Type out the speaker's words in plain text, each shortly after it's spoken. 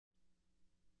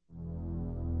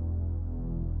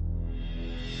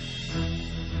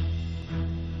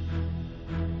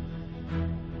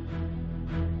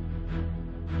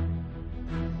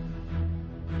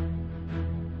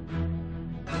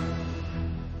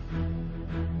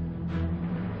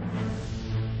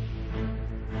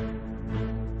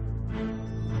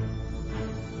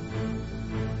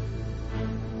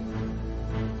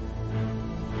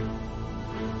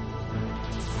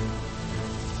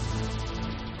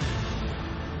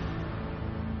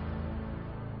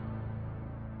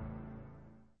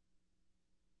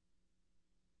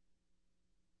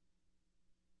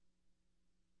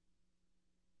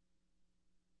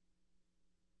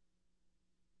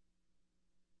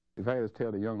If I had to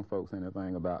tell the young folks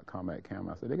anything about combat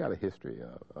camera, I said they got a history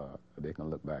they can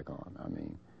look back on.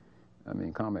 I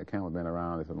mean, combat camera's been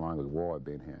around as long as war had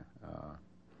been here.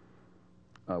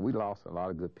 We lost a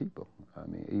lot of good people. I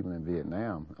mean, even in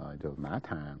Vietnam, just my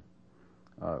time,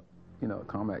 you know,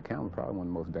 combat camera is probably one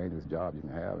of the most dangerous jobs you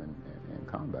can have in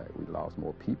combat. We lost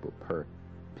more people per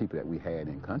people that we had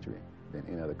in country than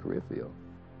any other career field.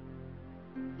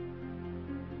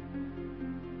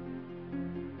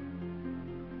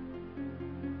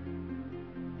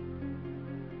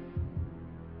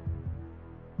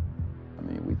 I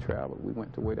mean, we traveled. We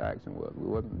went to where the action was. We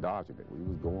wasn't dodging it. We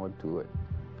was going to it.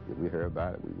 If we heard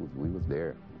about it, we was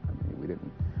there. I mean, we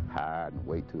didn't hide and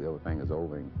wait till everything is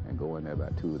over and go in there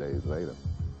about 2 days later.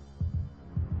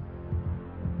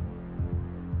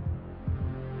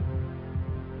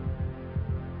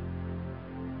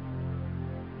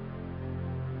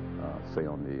 Say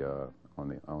on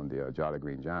the Jolly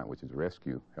Green Giant, which is a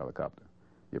rescue helicopter,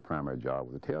 your primary job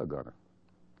was a tail gunner.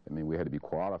 I mean, we had to be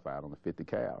qualified on the 50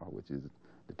 cal, which is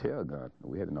the tail gun.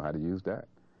 We had to know how to use that.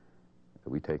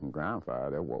 If we taking ground fire,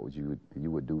 that's what you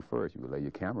would do first. You would lay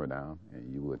your camera down and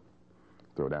you would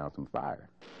throw down some fire.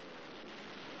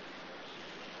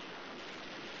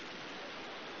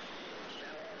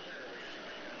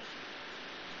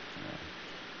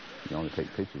 You only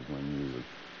take pictures when you were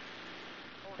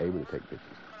able to take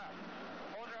pictures.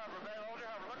 Hold your hover, babe. Hold your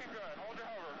hover. Looking good. Hold your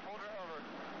hover. Hold your hover.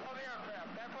 Hold the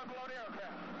aircraft. 10 foot below the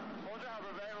aircraft. Hold your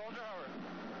hover, babe. Hold your hover.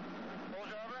 Hold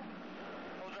your hover.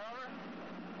 Hold your hover.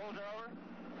 Hold your hover.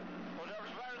 Hold your hover.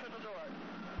 Sliders at the door.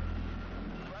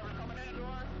 Sliders coming in the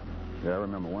door. Yeah, I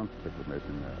remember one particular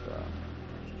mission that,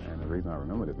 and the reason I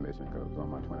remember this mission because it was on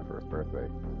my 21st birthday.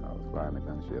 I was flying the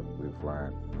gunship. We were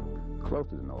flying close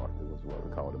to the north. It was what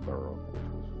we called the Borough, which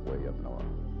was way up north.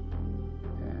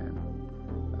 And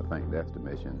I think that's the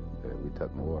mission that we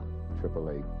took more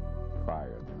AAA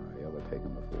fire than I ever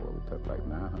taken before. We took like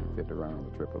 950 rounds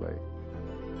of AAA.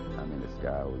 I mean, the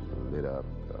sky was lit up.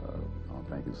 I don't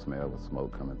think you smelled the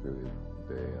smoke coming through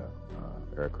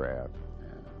the aircraft.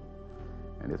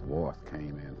 And this voice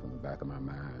came in from the back of my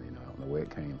mind. You know, I don't know where it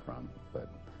came from, but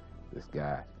this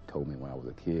guy told me when I was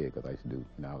a kid, because I used to do, you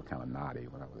know, I was kind of naughty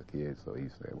when I was a kid, so he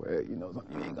said, well, you know,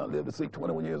 you ain't gonna live to see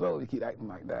 21 years old, you keep acting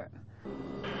like that.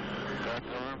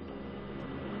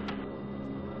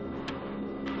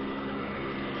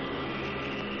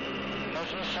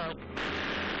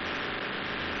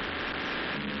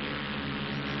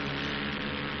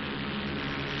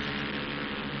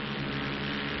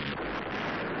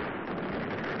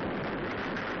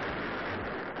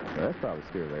 That's probably the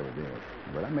scariest I ever did.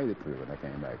 But I made it through when I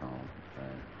came back home.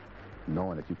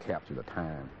 Knowing that you captured a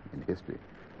time in history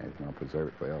and it's going to preserve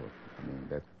it forever. I mean,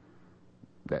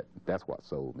 that's what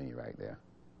sold me right there.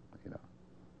 You know,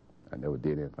 I never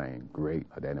did anything great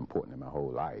or that important in my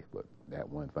whole life, but that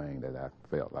one thing that I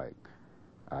felt like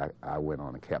I went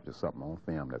on and captured something on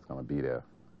film that's going to be there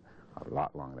a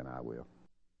lot longer than I will.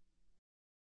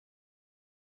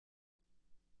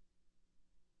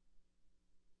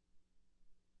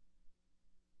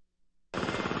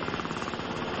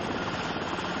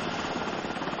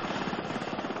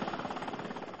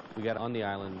 We got on the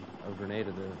island of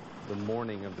Grenada the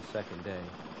morning of the second day.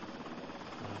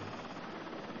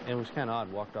 And it was kind of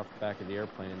odd. Walked off the back of the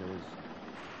airplane and there was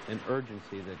an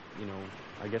urgency that, you know,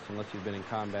 I guess unless you've been in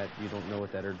combat, you don't know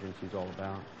what that urgency is all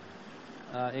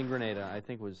about. In Grenada, I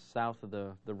think it was south of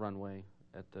the runway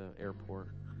at the airport.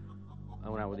 I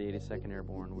went out with the 82nd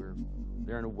Airborne. We were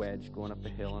there in a wedge going up the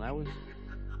hill, and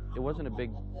it wasn't a big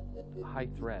high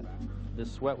threat. The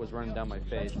sweat was running down my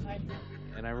face.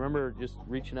 And I remember just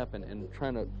reaching up and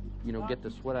trying to, you know, get the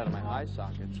sweat out of my eye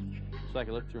sockets so I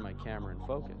could look through my camera and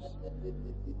focus.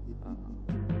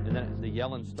 And then the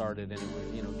yelling started, and it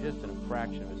was, you know, just in a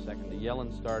fraction of a second. The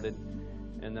yelling started,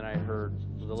 and then I heard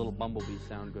the little bumblebee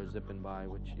sound go zipping by,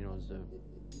 which, you know, is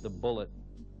the bullet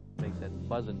makes that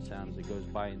buzzing sound as it goes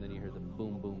by, and then you hear the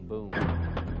boom, boom, boom.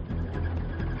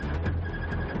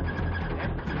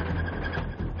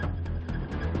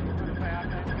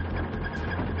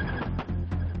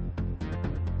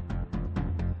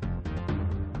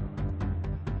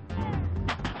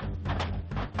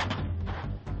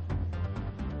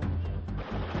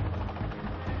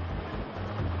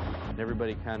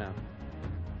 Everybody kind of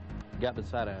got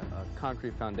beside a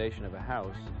concrete foundation of a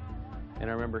house, and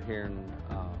I remember hearing,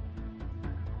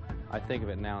 I think of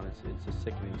it now, and it's a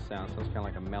sickening sound. Sounds kind of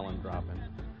like a melon dropping.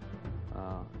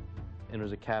 And there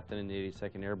was a captain in the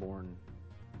 82nd Airborne,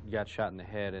 got shot in the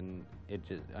head, and it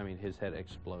just, I mean, his head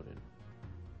exploded.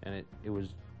 And it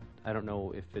was, I don't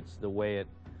know if it's the way it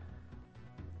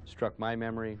struck my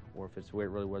memory or if it's the way it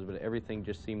really was, but everything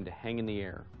just seemed to hang in the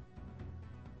air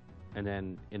And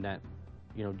then in that,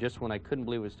 you know, just when I couldn't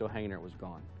believe it was still hanging there, it was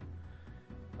gone.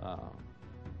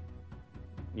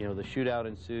 You know, the shootout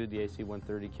ensued, the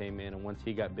AC-130 came in, and once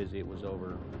he got busy, it was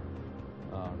over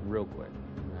real quick.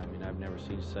 I mean, I've never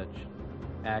seen such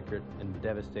accurate and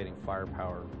devastating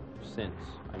firepower since.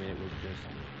 I mean, it was just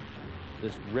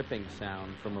this ripping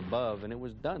sound from above, and it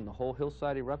was done. The whole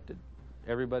hillside erupted.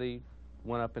 Everybody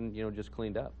went up and, you know, just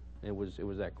cleaned up. It was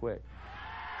that quick.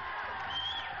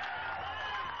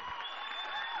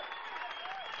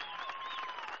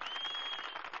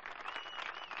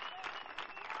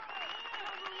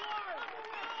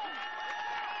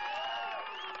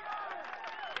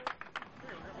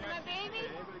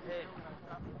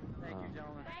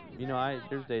 You know,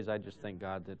 there's days I just thank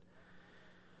God that,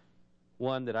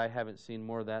 one, that I haven't seen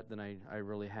more of that than I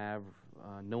really have.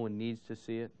 No one needs to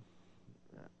see it.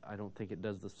 I don't think it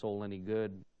does the soul any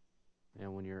good.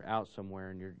 And when you're out somewhere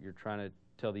and you're trying to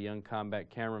tell the young combat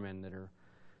cameramen that are,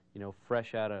 you know,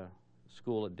 fresh out of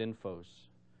school at Dinfos,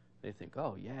 they think,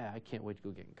 oh, yeah, I can't wait to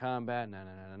go get in combat,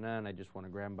 and I just want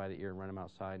to grab them by the ear and run them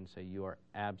outside and say, you are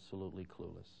absolutely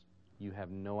clueless. You have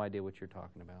no idea what you're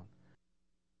talking about.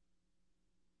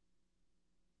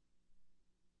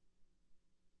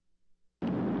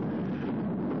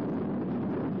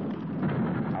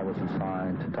 I was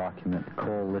assigned to document the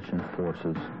coalition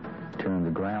forces during the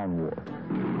ground war.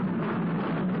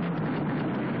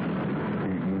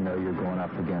 You know you're going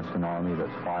up against an army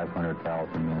that's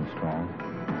 500,000 men strong,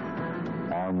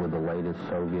 armed with the latest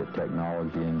Soviet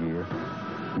technology and gear.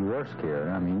 You were scared.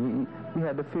 I mean, you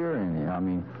had the fear in you. I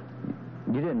mean,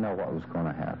 you didn't know what was going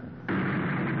to happen.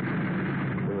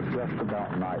 It was just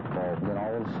about nightfall. Then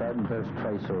all of a sudden, there's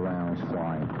tracer rounds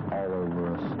flying all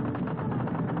over us.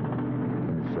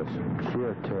 Just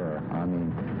sheer terror. I mean,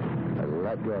 I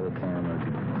let go of the camera,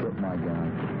 get my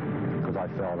gun, because I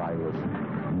felt I was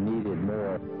needed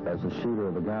more as a shooter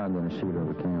of the gun than a shooter of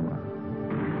the camera.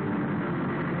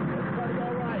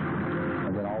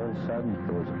 And then all of a sudden,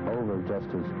 it was over just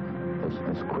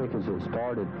as quick as it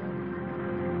started.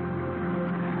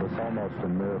 It's almost a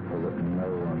miracle that no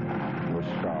one was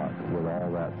shot with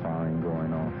all that firing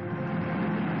going on.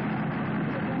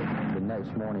 The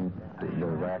next morning, the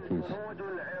Iraqis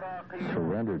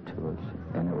surrendered to us,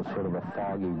 and it was sort of a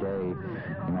foggy day,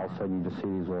 and all of a sudden you just see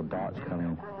these little dots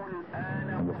coming,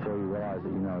 and before you realize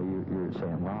it, you know, you're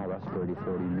saying, wow, that's 30,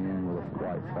 40 men with a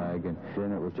white flag, and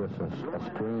then it was just a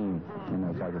stream, you know,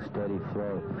 it's like a steady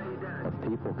flow of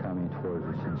people coming towards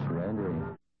us and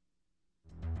surrendering.